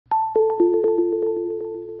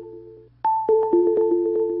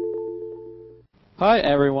Hi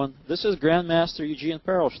everyone, this is Grandmaster Eugene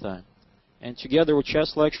Perelshteyn, and together with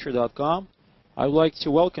chesslecture.com, I would like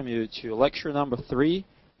to welcome you to lecture number 3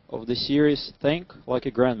 of the series Think Like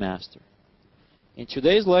a Grandmaster. In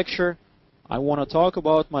today's lecture, I want to talk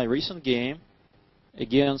about my recent game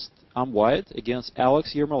against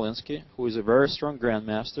Alex Yermolinsky, who is a very strong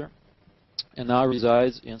Grandmaster and now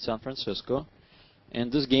resides in San Francisco.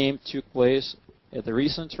 And this game took place at the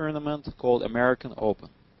recent tournament called American Open.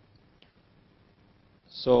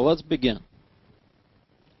 So let's begin.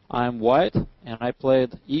 I'm white and I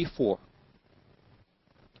played e4.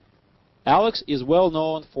 Alex is well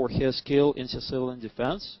known for his skill in Sicilian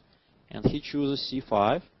defense, and he chooses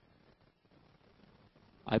c5.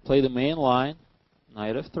 I play the main line,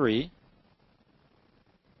 knight f3,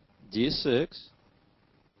 d6,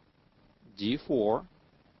 d4,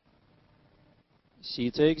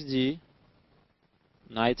 c takes d,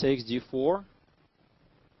 knight takes d4,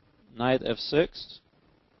 knight f6,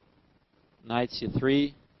 knight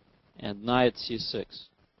c3, and knight c6.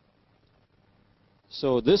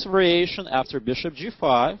 So this variation after bishop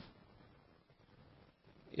g5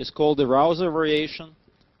 is called the Rouser variation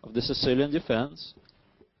of the Sicilian defense.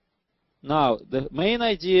 Now, the main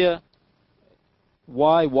idea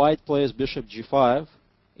why white plays bishop g5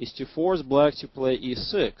 is to force black to play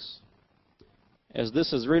e6, as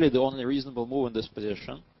this is really the only reasonable move in this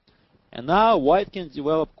position. And now white can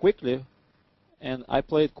develop quickly, and I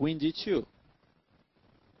played queen d2.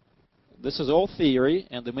 This is all theory,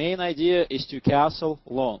 and the main idea is to castle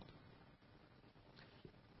long.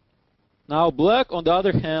 Now black, on the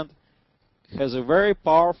other hand, has a very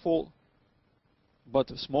powerful but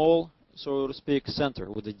small, so to speak,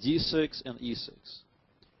 center with the d6 and e6.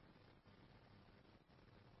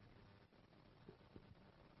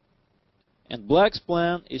 And black's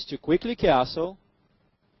plan is to quickly castle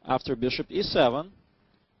after bishop e7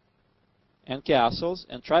 and castles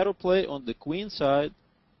and try to play on the queen side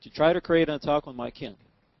to try to create an attack on my king.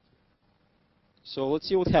 So let's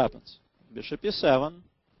see what happens. Bishop e7,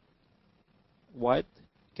 white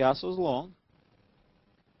castles long,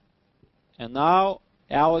 and now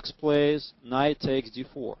Alex plays knight takes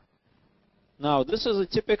d4. Now this is a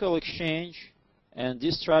typical exchange, and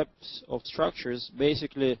these types of structures,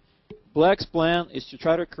 basically black's plan is to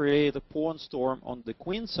try to create a pawn storm on the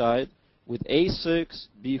queen side with a6,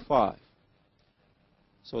 b5.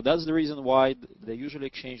 So that's the reason why they usually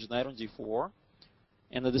exchange knight on d4.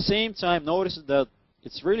 And at the same time, notice that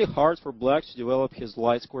it's really hard for black to develop his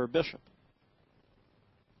light square bishop.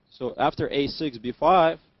 So after a6,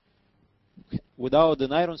 b5, without the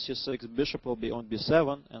knight on c6, bishop will be on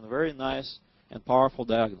b7, and a very nice and powerful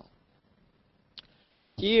diagonal.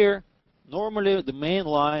 Here, normally the main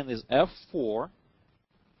line is f4,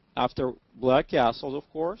 after black castles, of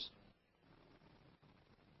course.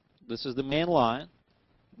 This is the main line.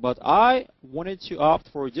 But I wanted to opt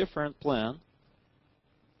for a different plan.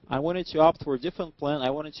 I wanted to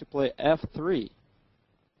play f3.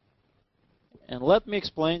 And let me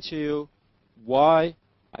explain to you why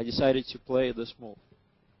I decided to play this move.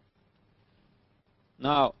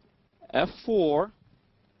 Now, f4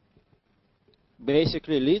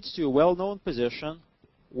 basically leads to a well-known position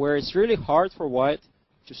where it's really hard for white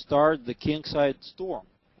to start the kingside storm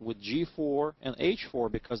with g4 and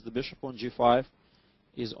h4 because the bishop on g5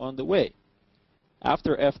 is on the way.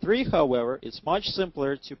 After f3, however, it's much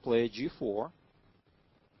simpler to play g4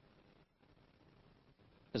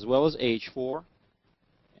 as well as h4,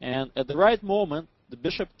 and at the right moment the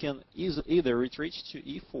bishop can either retreat to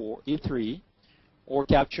e3 or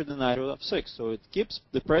capture the knight with f6, so it keeps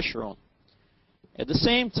the pressure on. At the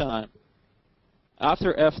same time,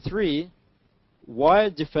 after f3,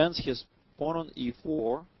 white defends his pawn on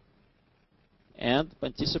e4 and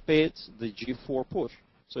anticipates the g4 push.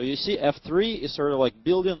 So you see f3 is sort of like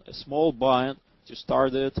building a small bind to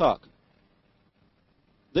start the attack.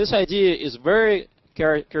 This idea is very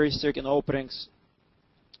characteristic in openings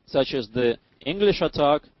such as the English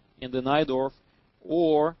attack in the Najdorf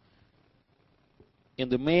or in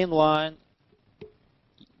the main line,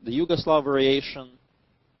 the Yugoslav variation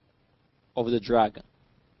of the dragon.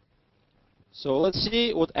 So let's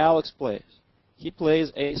see what Alex plays. He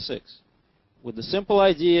plays a6 with the simple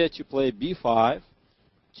idea to play b5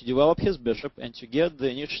 to develop his bishop and to get the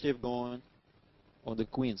initiative going on the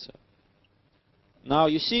queen side. Now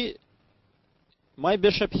you see, my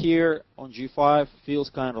bishop here on g5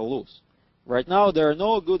 feels kind of loose. Right now there are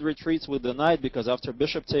no good retreats with the knight because after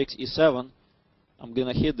bishop takes e7, I'm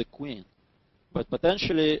going to hit the queen. But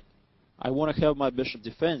potentially I want to have my bishop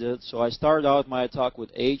defended, so I start out my attack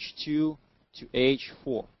with h2 to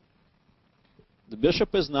h4. The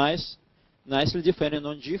bishop is nicely defended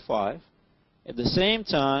on g5. At the same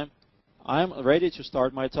time, I'm ready to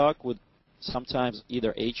start my attack with sometimes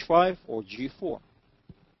either h5 or g4.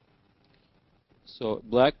 So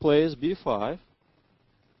black plays b5.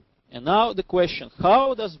 And now the question,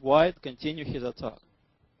 how does white continue his attack?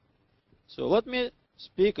 So let me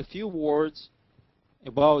speak a few words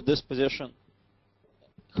about this position.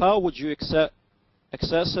 How would you access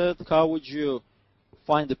it? How would you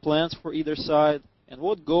find the plans for either side? And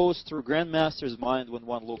what goes through Grandmaster's mind when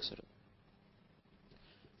one looks at it?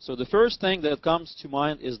 So the first thing that comes to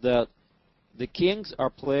mind is that the kings are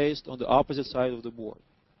placed on the opposite side of the board.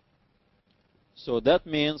 So that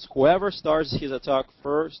means whoever starts his attack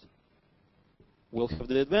first will have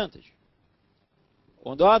the advantage.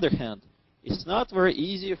 On the other hand, it's not very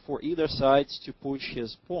easy for either side to push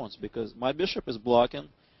his pawns, because my bishop is blocking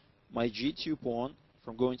my g2 pawn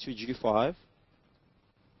from going to g5,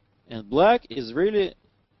 and black is really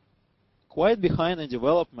quite behind in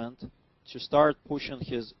development to start pushing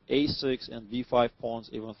his a6 and b5 pawns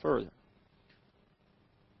even further.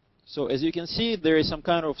 So as you can see, there is some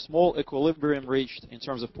kind of small equilibrium reached in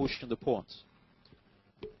terms of pushing the pawns.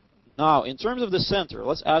 Now, in terms of the center,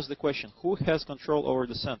 let's ask the question, who has control over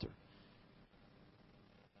the center?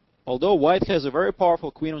 Although white has a very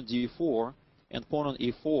powerful queen on d4 and pawn on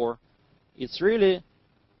e4, it's really,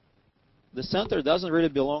 the center doesn't really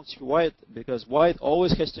belong to white, because white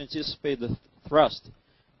always has to anticipate the thrust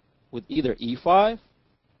with either e5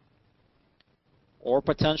 or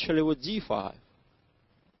potentially with d5.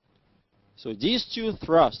 So these two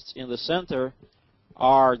thrusts in the center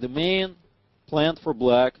are the main plan for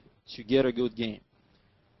black to get a good game.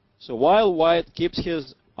 So while white keeps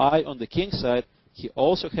his eye on the king side, he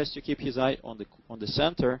also has to keep his eye on the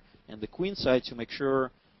center and the queen side to make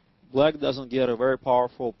sure black doesn't get a very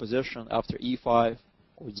powerful position after e5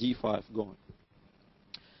 or d5 going.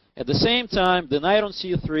 At the same time, the knight on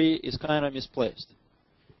c3 is kind of misplaced.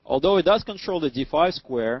 Although it does control the d5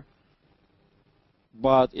 square,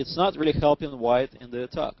 but it's not really helping white in the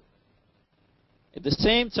attack. At the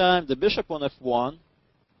same time, the bishop on f1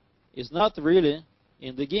 is not really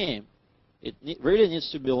in the game. It really needs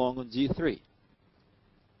to belong on d3.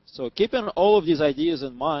 So keeping all of these ideas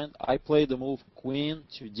in mind, I play the move queen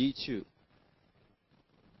to d2.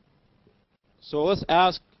 So let's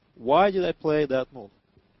ask, why did I play that move?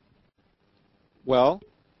 Well,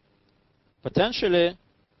 potentially,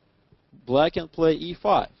 black can play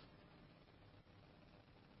e5.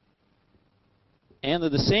 And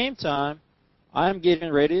at the same time, I'm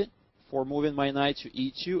getting ready for moving my knight to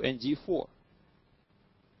e2 and d4.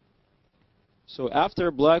 So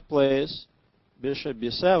after black plays bishop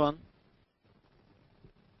b7,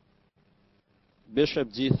 bishop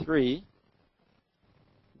d3,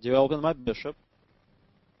 developing my bishop,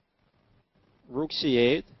 rook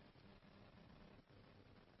c8,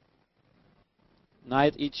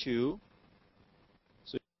 knight e2.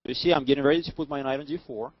 So you see I'm getting ready to put my knight on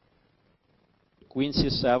d4. Queen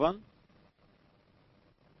c7,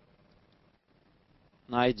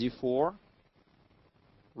 knight d4,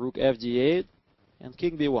 rook fd8, and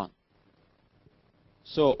king b1.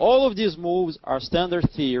 So all of these moves are standard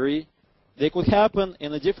theory. They could happen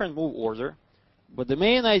in a different move order, but the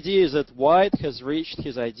main idea is that white has reached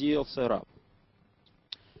his ideal setup.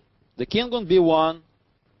 The king on b1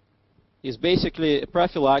 is basically a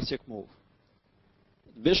prophylactic move.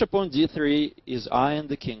 Bishop on d3 is eyeing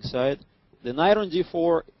the king side. The knight on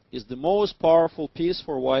d4 is the most powerful piece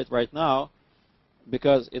for white right now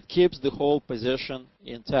because it keeps the whole position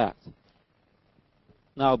intact.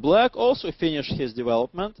 Now black also finished his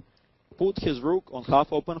development, put his rook on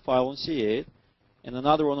half-open file on c8, and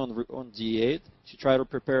another one on d8 to try to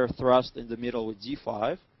prepare a thrust in the middle with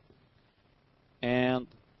d5. And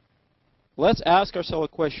let's ask ourselves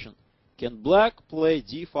a question. Can black play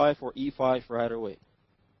d5 or e5 right away?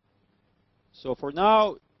 So for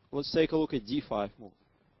now, let's take a look at d5 move.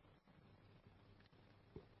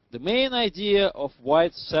 The main idea of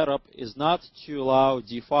white's setup is not to allow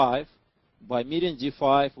d5 by meeting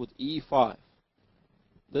d5 with e5.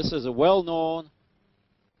 This is a well-known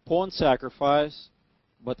pawn sacrifice,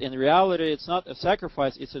 but in reality it's not a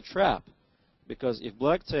sacrifice, it's a trap. Because if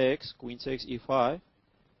black takes, queen takes e5,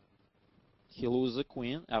 he loses the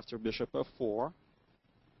queen after bishop f4,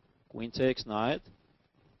 queen takes knight,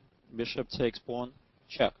 bishop takes pawn,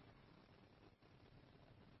 check.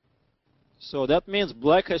 So that means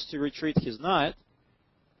black has to retreat his knight,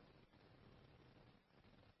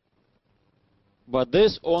 but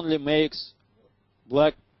this only makes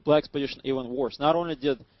black's position even worse. Not only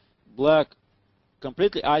did black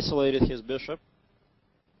completely isolated his bishop,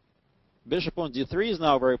 bishop on d3 is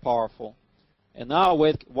now very powerful, and now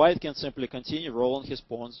white can simply continue rolling his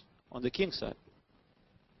pawns on the king side.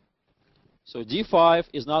 So d5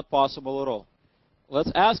 is not possible at all.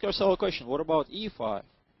 Let's ask ourselves a question. What about e5?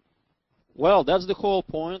 Well, that's the whole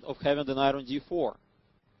point of having the knight on d4.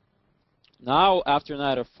 Now, after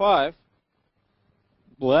knight f5,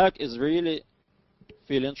 black is really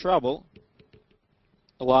feeling trouble,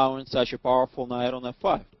 allowing such a powerful knight on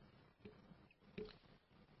f5.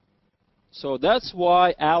 So that's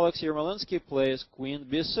why Alex Yermolinsky plays queen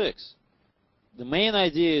b6. The main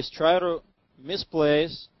idea is try to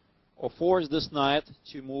misplace or force this knight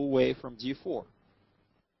to move away from d4.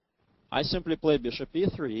 I simply play bishop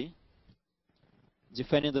e3,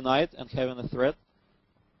 defending the knight and having a threat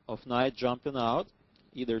of knight jumping out,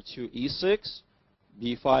 either to e6,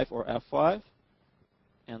 b5, or f5.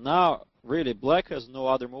 And now, really, black has no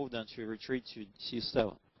other move than to retreat to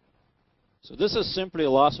c7. So this is simply a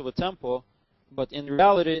loss of a tempo, but in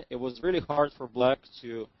reality, it was really hard for black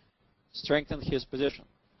to strengthen his position.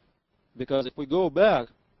 Because if we go back,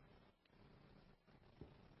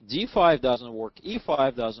 d5 doesn't work,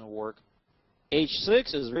 e5 doesn't work,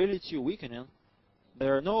 h6 is really too weakening.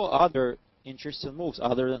 There are no other interesting moves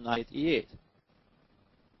other than knight e8,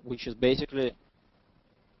 which is basically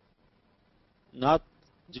not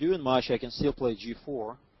doing much. I can still play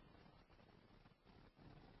g4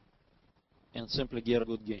 and simply get a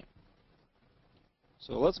good game.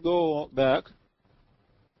 So let's go back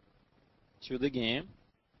to the game.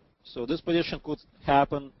 So this position could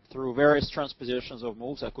happen through various transpositions of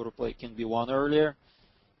moves. I could have played king b1 earlier,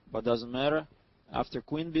 but doesn't matter. After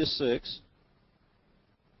queen b6,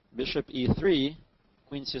 bishop e3,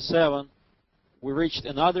 queen c7, we reached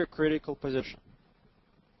another critical position.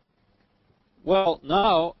 Well,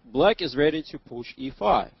 now black is ready to push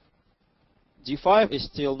e5. d5 is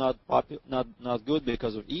still not good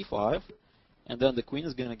because of e5, and then the queen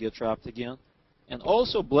is going to get trapped again. And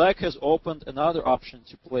also black has opened another option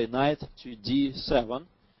to play knight to d7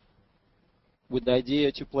 with the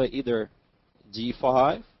idea to play either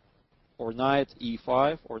d5 or knight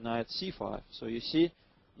e5 or knight c5. So you see,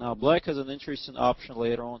 now black has an interesting option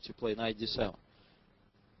later on to play knight d7.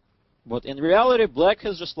 But in reality, black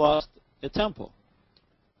has just lost a tempo.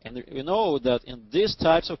 And we know that in these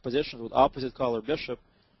types of positions with opposite color bishop,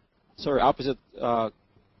 opposite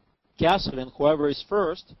castling, whoever is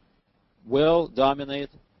first will dominate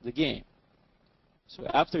the game. So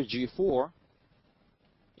after g4,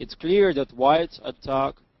 it's clear that white's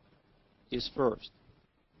attack is first.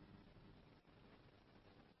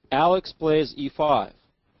 Alex plays e5,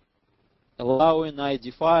 allowing knight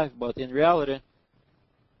d5, but in reality,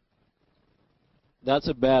 that's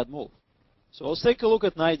a bad move. So let's take a look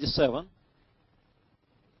at knight d7.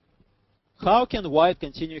 How can white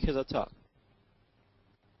continue his attack?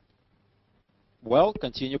 Well,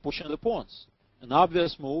 continue pushing the pawns. An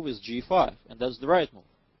obvious move is g5, and that's the right move.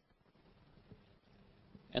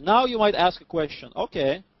 And now you might ask a question,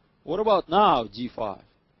 okay, what about now d5?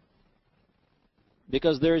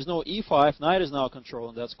 Because there is no e5, knight is now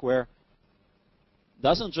controlling that square.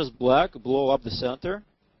 Doesn't just black blow up the center?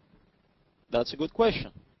 That's a good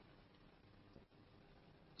question.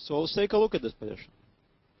 So let's take a look at this position.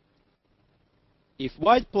 If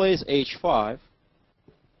white plays h5,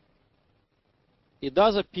 it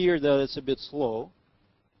does appear that it's a bit slow,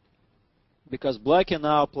 because black can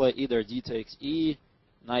now play either d takes e,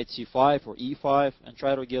 knight c5, or e5, and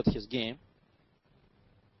try to get his game.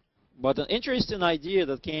 But an interesting idea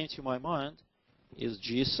that came to my mind is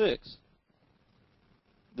g6.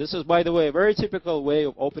 This is, by the way, a very typical way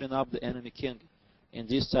of opening up the enemy king in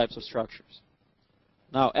these types of structures.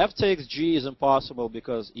 Now, f takes g is impossible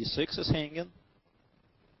because e6 is hanging.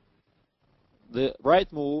 The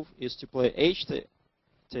right move is to play h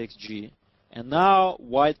takes g, and now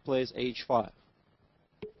white plays h5.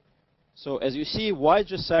 So as you see, white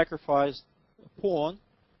just sacrificed a pawn,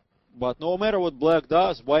 but no matter what black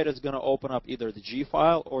does, white is going to open up either the g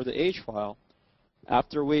file or the h file,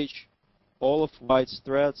 after which all of white's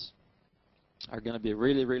threats are going to be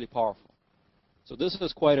really, really powerful. So this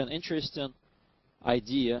is quite an interesting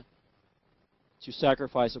idea to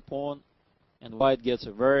sacrifice a pawn, and white gets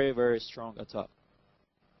a very, very strong attack.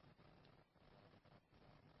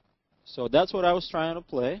 So that's what I was trying to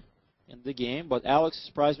play in the game, but Alex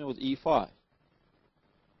surprised me with e5.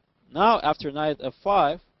 Now, after knight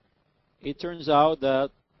f5, it turns out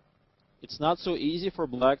that it's not so easy for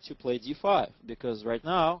black to play d5, because right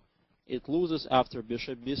now it loses after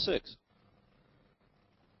bishop b6.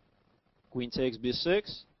 Queen takes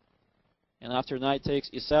b6, and after knight takes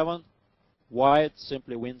e7, white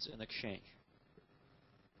simply wins in exchange.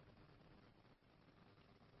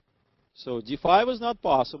 So d5 is not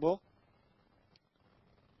possible.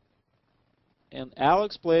 and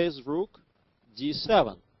Alex plays rook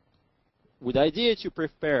d7 with the idea to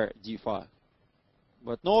prepare d5.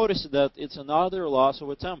 But notice that it's another loss of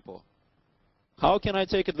a tempo. How can I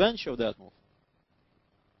take advantage of that move?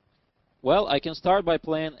 Well, I can start by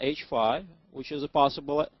playing h5, which is a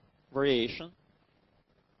possible variation.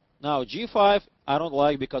 Now, g5 I don't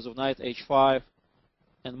like because of knight h5,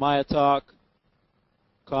 and my attack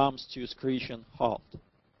comes to screeching halt.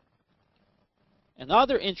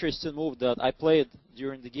 Another interesting move that I played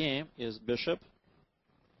during the game is bishop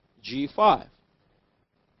g5,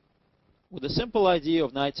 with the simple idea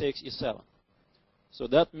of knight takes e7. So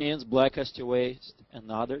that means black has to waste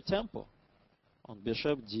another tempo on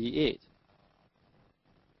bishop d8.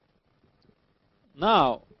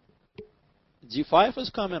 Now, d5 is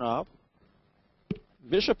coming up.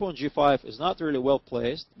 Bishop on g5 is not really well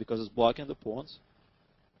placed because it's blocking the pawns.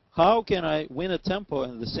 How can I win a tempo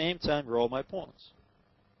and at the same time roll my pawns?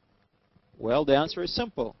 Well, the answer is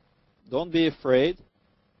simple. Don't be afraid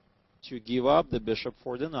to give up the bishop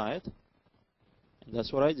for the knight. And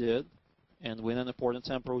that's what I did, and win an important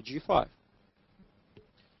tempo with g5.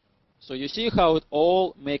 So you see how it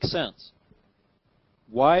all makes sense.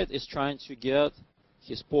 White is trying to get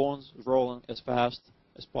his pawns rolling as fast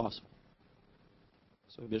as possible.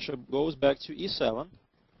 So bishop goes back to e7,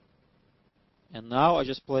 and now I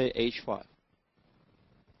just play h5.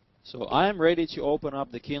 So I am ready to open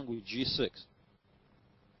up the king with g6.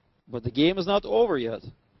 But the game is not over yet,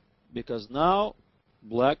 because now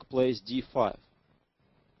black plays d5.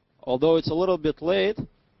 Although it's a little bit late,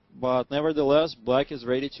 but nevertheless black is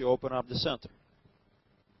ready to open up the center.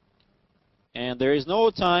 And there is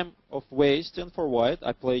no time of wasting for white.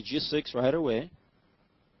 I play g6 right away.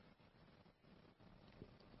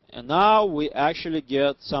 And now we actually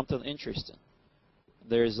get something interesting.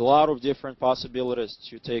 There is a lot of different possibilities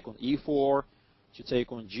to take on e4, to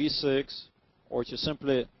take on g6, or to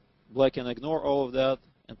simply black can ignore all of that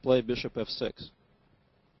and play bishop f6.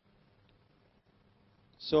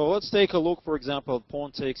 So let's take a look, for example, at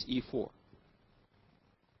pawn takes e4.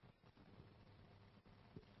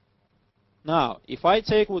 Now, if I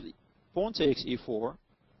take with pawn takes e4,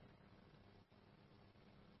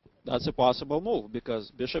 that's a possible move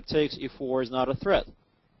because bishop takes e4 is not a threat.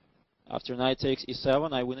 After knight takes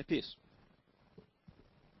e7, I win a piece.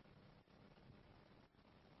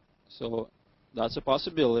 So that's a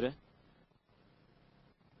possibility.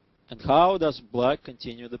 And how does black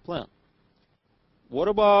continue the plan? What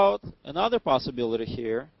about another possibility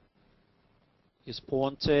here? Is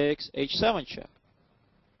pawn takes h7 check.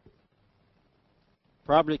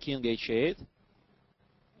 Probably king h8.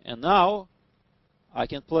 And now I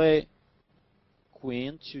can play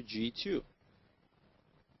queen to g2,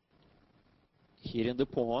 hitting the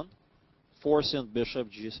pawn, forcing bishop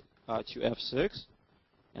to f6,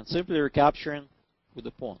 and simply recapturing with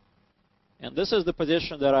the pawn. And this is the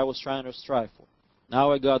position that I was trying to strive for.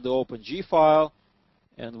 Now I got the open g file,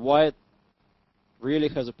 and white really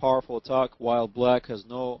has a powerful attack, while black has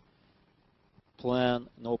no plan,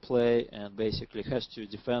 no play, and basically has to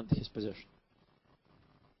defend his position.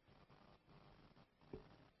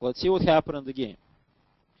 Let's see what happened in the game.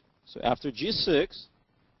 So after g6,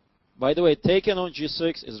 by the way, taking on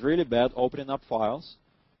g6 is really bad, opening up files.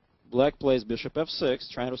 Black plays bishop f6,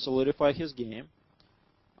 trying to solidify his game.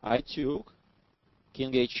 I took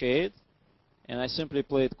king h8, and I simply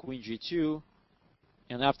played queen g2.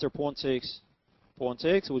 And after pawn takes,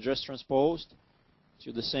 we just transposed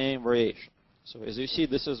to the same variation. So as you see,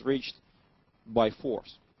 this is reached by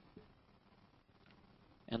force.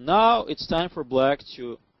 And now it's time for black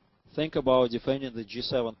to think about defending the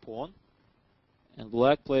g7 pawn. And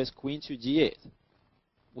black plays queen to d8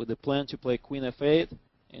 with the plan to play queen f8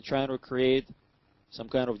 and trying to create some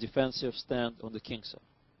kind of defensive stand on the king side.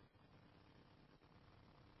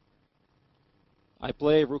 I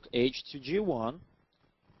play rook h to g1,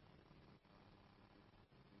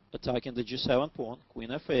 attacking the g7 pawn, queen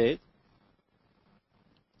f8.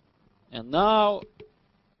 And now,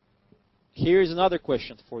 here is another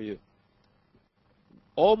question for you.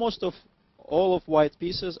 Almost all of white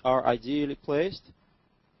pieces are ideally placed.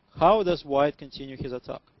 How does white continue his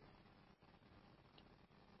attack?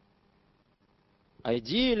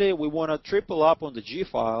 Ideally, we want to triple up on the g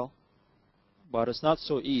file, but it's not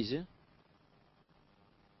so easy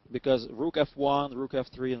because rook f1, rook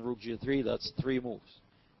f3, and rook g3, that's 3 moves.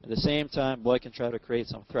 At the same time, black can try to create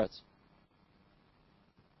some threats.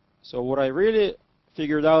 So what I really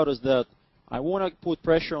figured out is that I want to put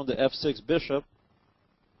pressure on the f6 bishop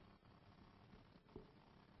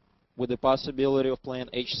with the possibility of playing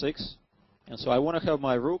h6. And so I want to have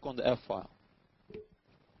my rook on the f file.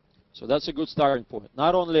 So that's a good starting point.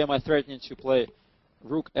 Not only am I threatening to play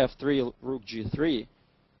rook f3, rook g3,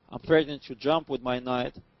 I'm threatening to jump with my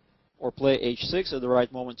knight or play h6 at the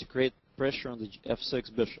right moment to create pressure on the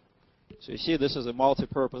f6 bishop. So you see, this is a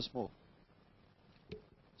multi-purpose move.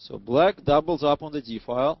 So black doubles up on the d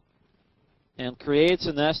file and creates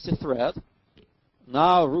a nasty threat.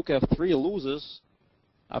 Now rook f3 loses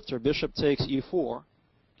after bishop takes e4,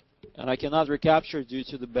 and I cannot recapture due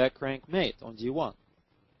to the back rank mate on d1.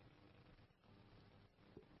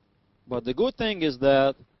 But the good thing is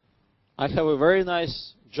that I have a very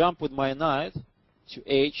nice jump with my knight to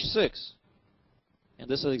h6. And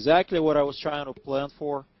this is exactly what I was trying to plan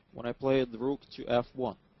for when I played the rook to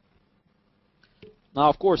f1. Now,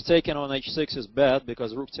 of course, taking on h6 is bad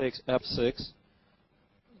because rook takes f6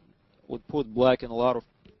 would put black in a lot of,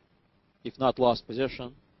 if not lost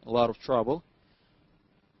position, a lot of trouble.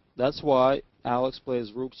 That's why Alex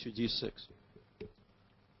plays rook to d6.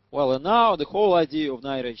 Well, and now the whole idea of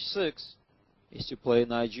knight h6 is to play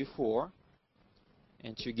knight g4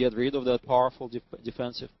 and to get rid of that powerful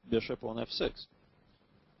defensive bishop on f6.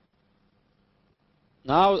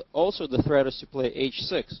 Now also the threat is to play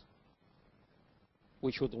h6,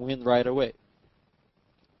 which would win right away.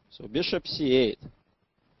 So bishop c8,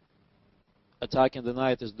 attacking the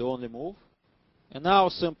knight is the only move. And now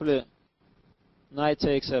simply knight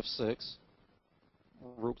takes f6,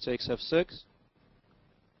 rook takes f6,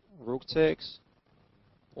 rook takes,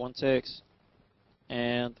 pawn takes,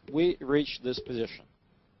 and we reach this position.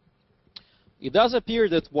 It does appear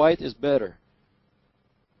that white is better.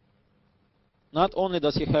 Not only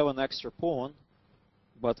does he have an extra pawn,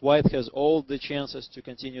 but white has all the chances to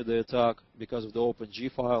continue the attack because of the open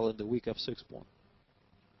g-file and the weak f6 pawn.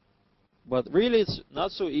 But really it's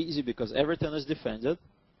not so easy because everything is defended.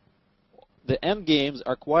 The endgames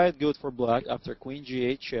are quite good for black after queen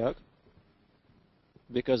g8 check,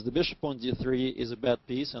 because the bishop on d3 is a bad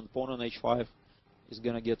piece and pawn on h5 is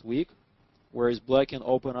going to get weak, whereas black can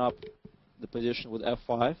open up the position with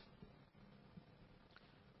f5.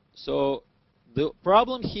 So the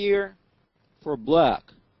problem here for black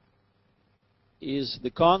is the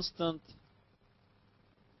constant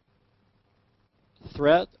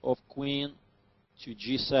threat of queen to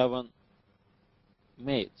g7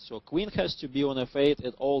 mate. So queen has to be on f8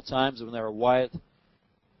 at all times whenever white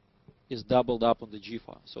is doubled up on the g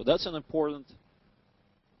file. So that's an important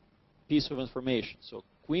piece of information. So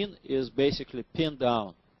queen is basically pinned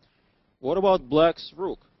down. What about black's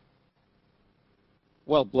rook?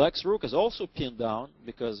 Well, black's rook is also pinned down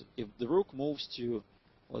because if the rook moves to,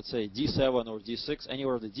 let's say, d7 or d6,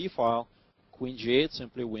 anywhere of the d file, queen g8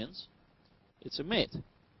 simply wins. It's a mate.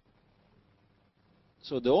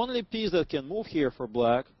 So the only piece that can move here for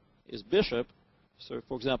black is bishop. So,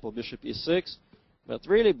 for example, bishop e6. But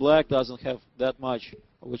really, black doesn't have that much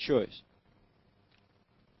of a choice.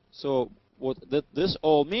 So what this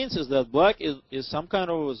all means is that black is some kind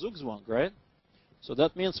of a zugzwang, right? So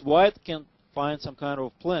that means white can find some kind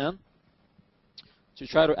of plan to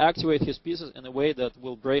try to activate his pieces in a way that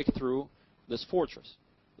will break through this fortress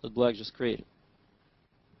that black just created.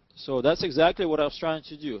 So that's exactly what I was trying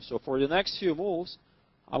to do. So for the next few moves,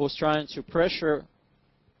 I was trying to pressure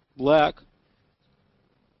black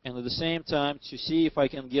and at the same time to see if I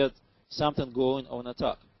can get something going on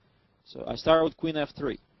attack. So I start with queen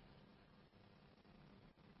f3.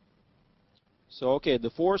 So okay, the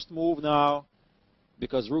forced move now,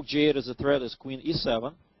 because rook g8 is a threat, is queen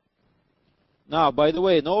e7. Now, by the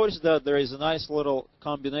way, notice that there is a nice little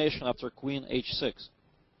combination after queen h6.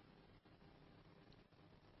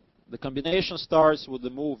 The combination starts with the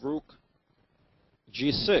move rook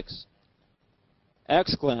g6.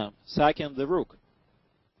 Exclam, sacking the rook.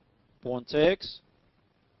 Pawn takes.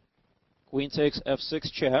 Queen takes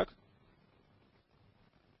f6 check.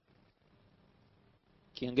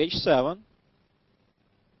 King h7.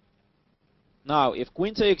 Now, if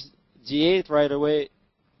queen takes d8 right away,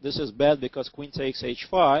 this is bad because queen takes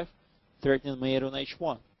h5, threatening mate on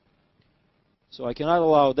h1. So I cannot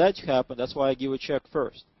allow that to happen. That's why I give a check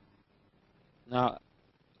first. Now,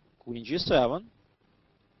 queen g7.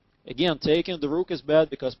 Again, taking the rook is bad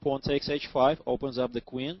because pawn takes h5, opens up the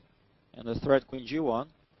queen, and the threat queen g1.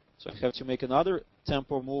 So I have to make another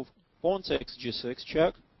tempo move. Pawn takes g6,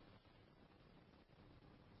 check.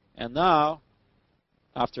 And now,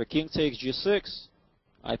 after king takes g6,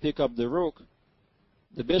 I pick up the rook.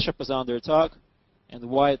 The bishop is under attack, and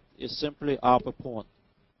white is simply up a pawn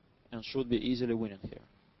and should be easily winning here.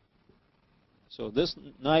 So this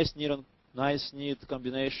nice neat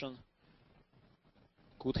combination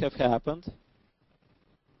could have happened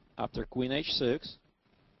after queen h6.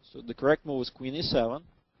 So the correct move is queen e7.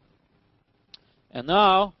 And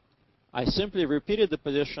now I simply repeated the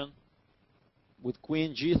position with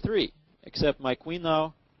queen g3, except my queen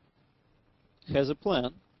now has a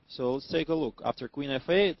plan. So let's take a look. After queen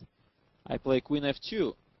f8, I play queen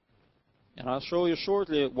f2. And I'll show you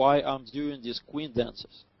shortly why I'm doing these queen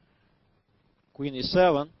dances. Queen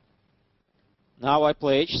e7. Now I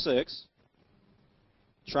play h6,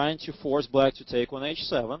 trying to force black to take on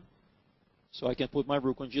h7, so I can put my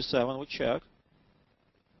rook on g7 with check.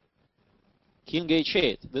 King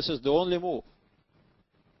h8. This is the only move.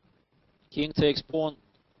 King takes pawn,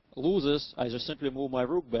 loses. I just simply move my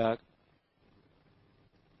rook back,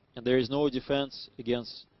 and there is no defense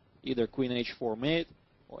against either queen h4 mate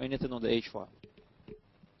or anything on the h file.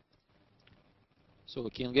 So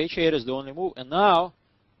king h8 is the only move, and now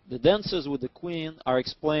the dances with the queen are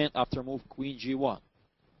explained after move queen g1.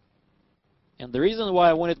 And the reason why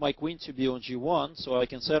I wanted my queen to be on g1, so I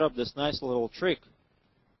can set up this nice little trick.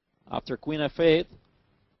 After queen f8,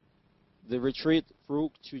 the retreat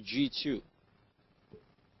rook to g2.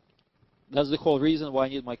 That's the whole reason why I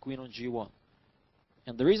need my queen on g1.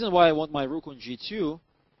 And the reason why I want my rook on g2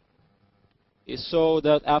 is so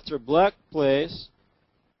that after black plays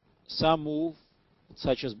some move,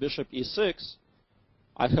 such as bishop e6,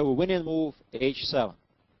 I have a winning move, h7.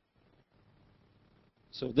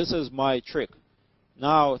 So this is my trick.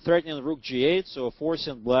 Now threatening rook g8, so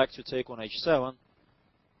forcing black to take on h7.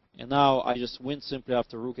 And now I just win simply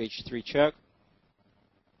after rook h3 check.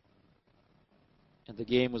 And the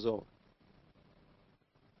game is over.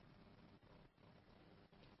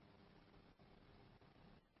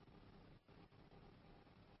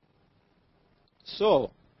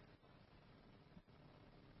 So,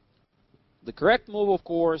 the correct move, of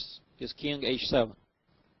course, is king h7.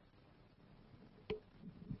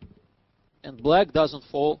 And black doesn't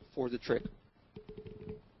fall for the trick.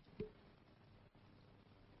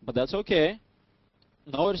 But that's okay.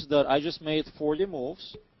 Notice that I just made 40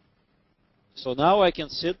 moves. So now I can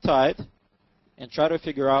sit tight and try to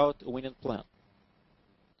figure out a winning plan.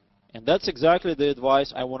 And that's exactly the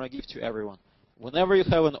advice I want to give to everyone. Whenever you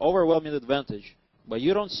have an overwhelming advantage, but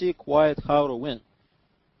you don't see quite how to win,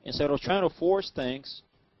 instead of trying to force things,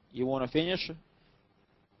 you want to finish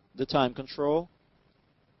the time control,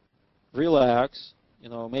 relax,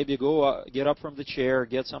 maybe go get up from the chair,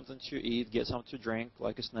 get something to eat, get something to drink,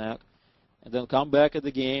 like a snack, and then come back at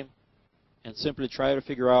the game and simply try to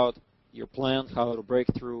figure out your plan, how to break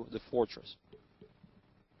through the fortress.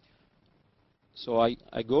 So I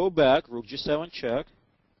go back, rook g7 check,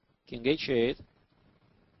 king h8,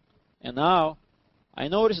 and now I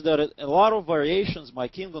notice that in a lot of variations my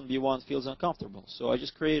king on b1 feels uncomfortable, so I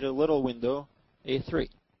just create a little window, a3.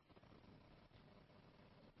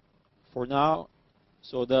 For now,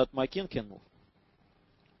 so that my king can move.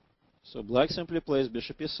 So black simply plays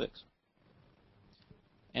bishop e6.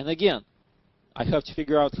 And again, I have to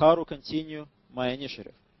figure out how to continue my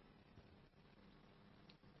initiative.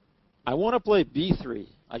 I want to play b3.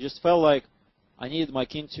 I just felt like I need my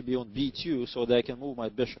king to be on b2 so that I can move my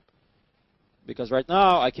bishop. Because right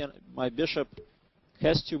now my bishop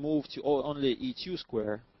has to move to only e2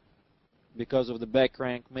 square because of the back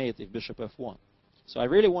rank mate if bishop f1. So I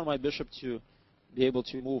really want my bishop to be able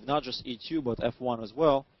to move not just e2 but f1 as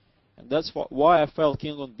well. And that's why I felt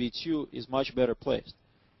king on b2 is much better placed.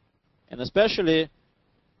 And especially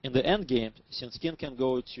in the endgame, since king can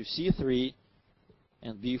go to c3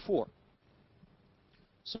 and b4.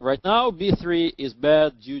 So right now b3 is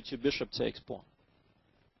bad due to bishop takes pawn.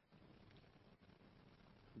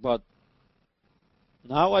 But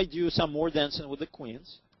now I do some more dancing with the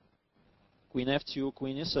queens. Queen f2,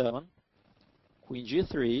 queen e7, queen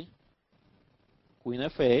g3, queen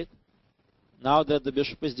f8. Now that the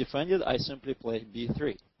bishop is defended, I simply play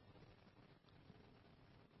b3.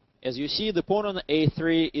 As you see, the pawn on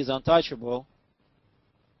a3 is untouchable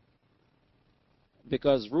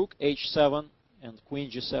because rook h7 and queen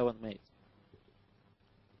g7 mate.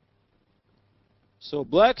 So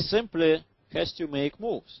black simply has to make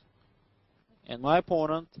moves. And my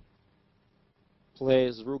opponent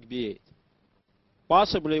plays rook b8.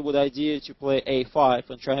 Possibly with the idea to play a5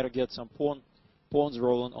 and try to get some pawns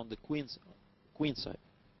rolling on the queen side.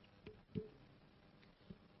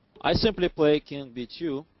 I simply play king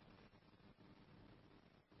b2.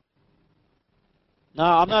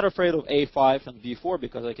 Now I'm not afraid of a5 and b4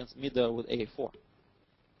 because I can meet that with a4.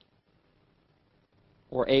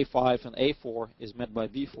 Or a5 and a4 is met by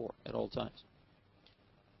b4 at all times.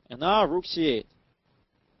 And now rook c8.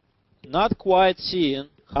 Not quite seeing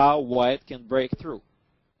how white can break through.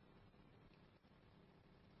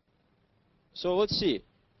 So let's see.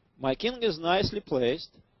 My king is nicely placed.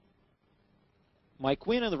 My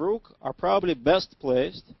queen and rook are probably best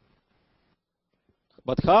placed.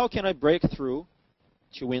 But how can I break through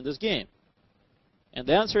to win this game? And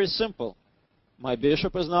the answer is simple. My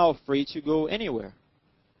bishop is now free to go anywhere.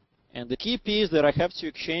 And the key piece that I have to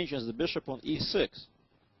exchange is the bishop on e6,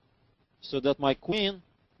 so that my queen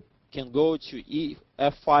can go to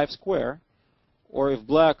f5 square, or if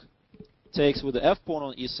black takes with the f pawn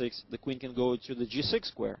on e6, the queen can go to the g6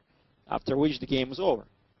 square, after which the game is over.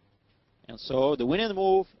 And so the winning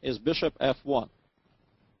move is bishop f1.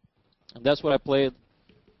 And that's what I played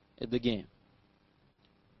at the game.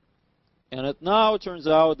 And it now turns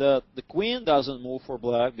out that the queen doesn't move for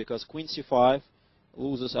black because queen c5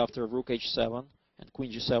 loses after rook h7 and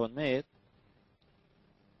queen g7 mate.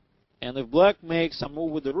 And if black makes a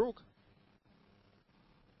move with the rook,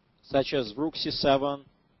 such as rook c7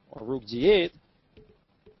 or rook d8,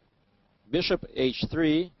 bishop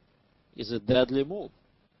h3 is a deadly move.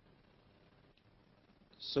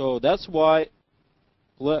 So that's why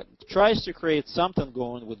black tries to create something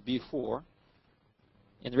going with b4.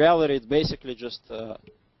 In reality, it's basically just a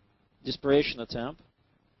desperation attempt.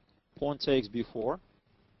 Pawn takes b4,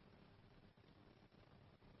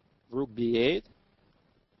 rook b8,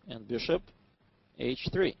 and bishop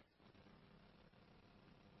h3.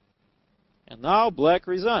 And now black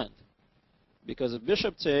resigned, because if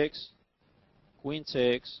bishop takes, queen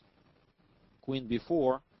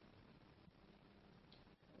b4,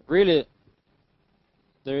 really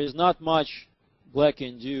there is not much black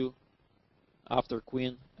can do after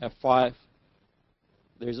queen f5.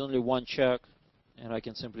 There's only one check, and I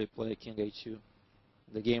can simply play king a2.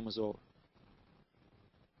 The game is over.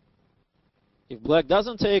 If black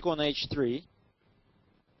doesn't take on h3,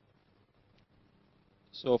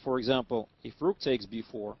 so for example, if rook takes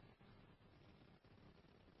b4,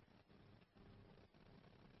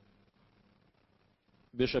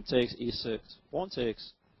 bishop takes e6, pawn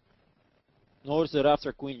takes. Notice that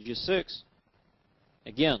after queen g6,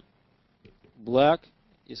 again, black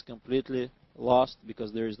is completely lost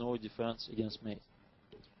because there is no defense against mate.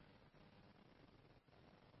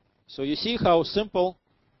 So you see how simple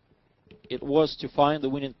it was to find the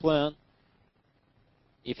winning plan.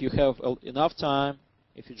 If you have enough time,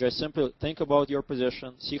 if you just simply think about your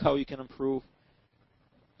position, see how you can improve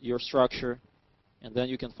your structure, and then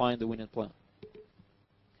you can find the winning plan.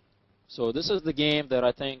 So this is the game that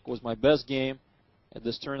I think was my best game at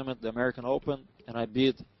this tournament, the American Open, and I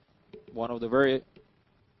beat one of the very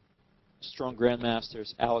strong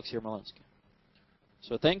grandmasters, Alex Yermolinsky.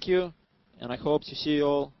 So thank you, and I hope to see you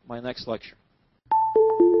all in my next lecture.